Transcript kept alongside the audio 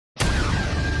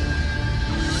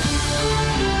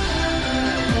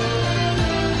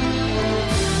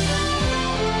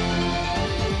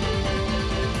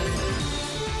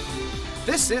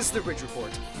This is the Ridge Report,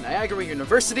 Niagara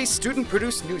University's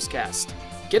student-produced newscast.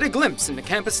 Get a glimpse into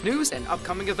campus news and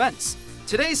upcoming events.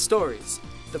 Today's stories: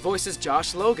 The Voice's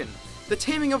Josh Logan, the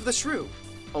Taming of the Shrew,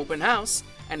 open house,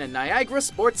 and a Niagara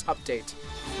sports update.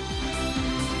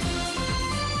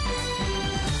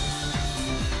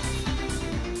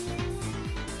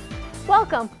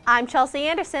 Welcome, I'm Chelsea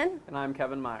Anderson. And I'm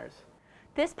Kevin Meyers.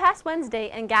 This past Wednesday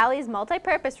in Galley's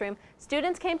multi-purpose room,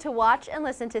 students came to watch and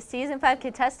listen to Season 5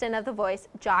 contestant of The Voice,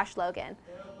 Josh Logan.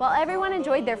 While everyone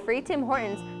enjoyed their free Tim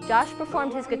Hortons, Josh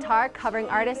performed his guitar covering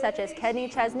artists such as Kenny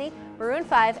Chesney, Maroon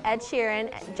 5, Ed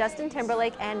Sheeran, Justin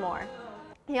Timberlake, and more.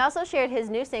 He also shared his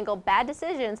new single, Bad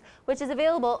Decisions, which is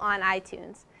available on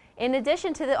iTunes. In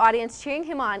addition to the audience cheering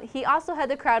him on, he also had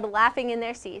the crowd laughing in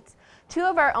their seats. Two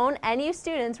of our own NU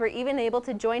students were even able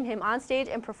to join him on stage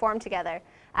and perform together.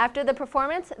 After the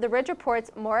performance, the Ridge Report's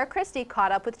Maura Christie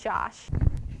caught up with Josh.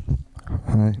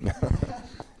 Hi,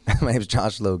 my name is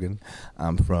Josh Logan.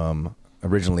 I'm from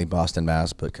originally Boston,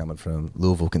 Mass, but coming from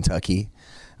Louisville, Kentucky.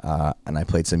 And I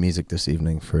played some music this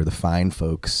evening for the fine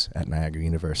folks at Niagara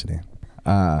University.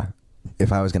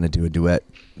 If I was going to do a duet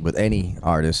with any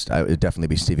artist, it would definitely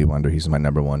be Stevie Wonder. He's my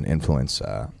 #1 influence.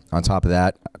 On top of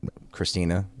that,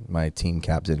 Christina, my team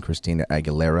captain, Christina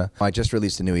Aguilera. I just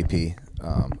released a new EP.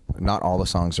 Not all the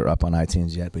songs are up on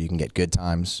iTunes yet, but you can get Good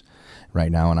Times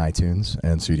right now on iTunes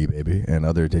and CD Baby and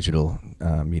other digital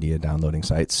media downloading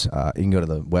sites. You can go to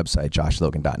the website,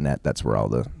 joshlogan.net. That's where all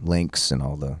the links and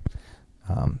all the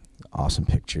awesome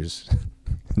pictures,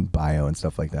 bio and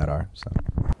stuff like that are. So.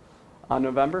 On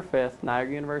November 5th,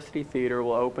 Niagara University Theater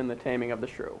will open The Taming of the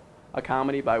Shrew, a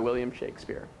comedy by William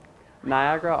Shakespeare.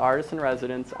 Niagara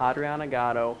artist-in-residence Adriana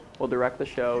Gatto will direct the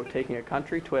show, taking a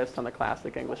country twist on the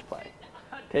classic English play.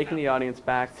 Taking the audience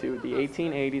back to the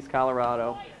 1880s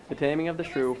Colorado, The Taming of the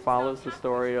Shrew follows the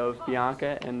story of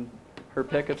Bianca and her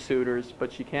pick of suitors,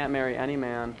 but she can't marry any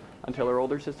man until her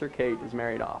older sister Kate is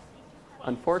married off.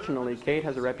 Unfortunately, Kate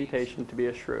has a reputation to be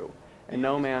a shrew, and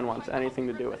no man wants anything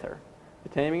to do with her. The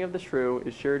Taming of the Shrew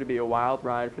is sure to be a wild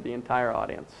ride for the entire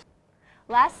audience.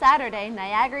 Last Saturday,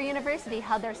 Niagara University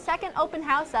held their second open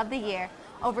house of the year.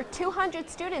 Over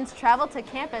 200 students traveled to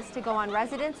campus to go on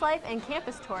residence life and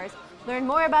campus tours, learn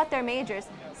more about their majors,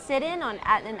 sit in on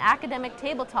an academic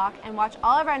table talk, and watch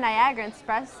all of our Niagarans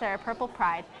express their purple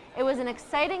pride. It was an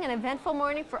exciting and eventful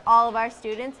morning for all of our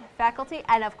students, faculty,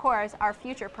 and of course, our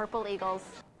future Purple Eagles.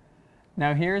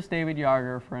 Now here's David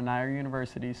Yarger for a Niagara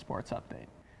University sports update.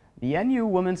 The NU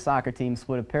women's soccer team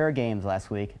split a pair of games last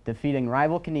week, defeating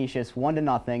rival Canisius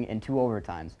 1-0 in 2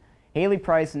 overtimes. Haley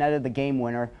Price netted the game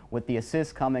winner with the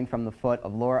assist coming from the foot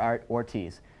of Laura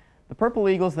Ortiz. The Purple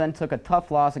Eagles then took a tough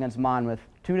loss against Monmouth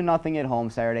 2-0 at home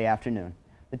Saturday afternoon.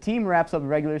 The team wraps up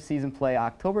regular season play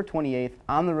October 28th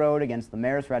on the road against the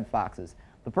Meyers Red Foxes.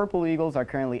 The Purple Eagles are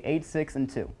currently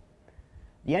 8-6-2.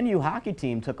 The NU hockey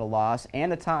team took a loss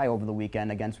and a tie over the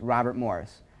weekend against Robert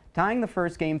Morris. Tying the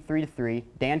first game 3-3,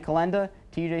 Dan Calenda,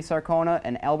 TJ Sarcona,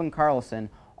 and Alvin Carlson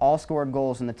all scored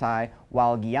goals in the tie,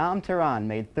 while Guillaume Terran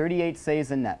made 38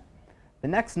 saves in net. The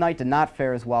next night did not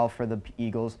fare as well for the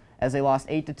Eagles, as they lost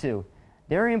 8-2.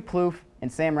 Darian Plouffe and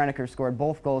Sam Reneker scored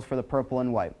both goals for the Purple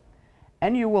and White.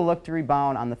 NU will look to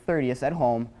rebound on the 30th at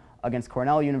home against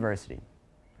Cornell University.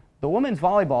 The women's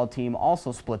volleyball team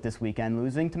also split this weekend,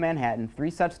 losing to Manhattan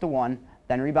 3-1,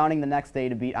 then rebounding the next day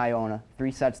to beat Iona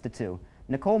 3-2.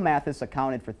 Nicole Mathis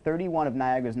accounted for 31 of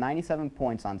Niagara's 97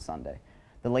 points on Sunday.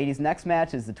 The ladies' next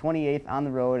match is the 28th on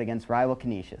the road against rival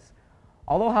Canisius.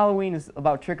 Although Halloween is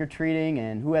about trick-or-treating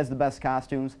and who has the best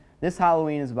costumes, this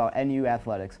Halloween is about NU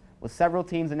athletics, with several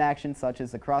teams in action such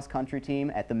as the cross-country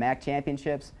team at the MAAC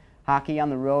Championships, hockey on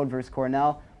the road versus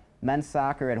Cornell, men's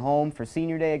soccer at home for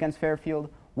Senior Day against Fairfield,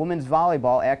 women's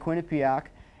volleyball at Quinnipiac,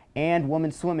 and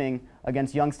women's swimming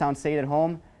against Youngstown State at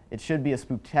home. It should be a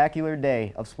spectacular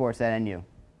day of sports at NU.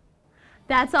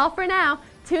 That's all for now.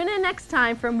 Tune in next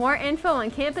time for more info on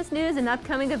campus news and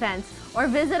upcoming events, or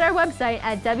visit our website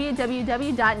at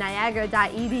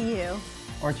www.niagara.edu.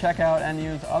 Or check out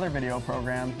NU's other video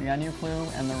programs, the NU Clue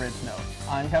and the Ridge Note.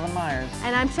 I'm Kevin Meyers.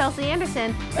 And I'm Chelsea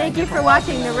Anderson. Thank you for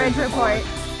watching the Ridge Report.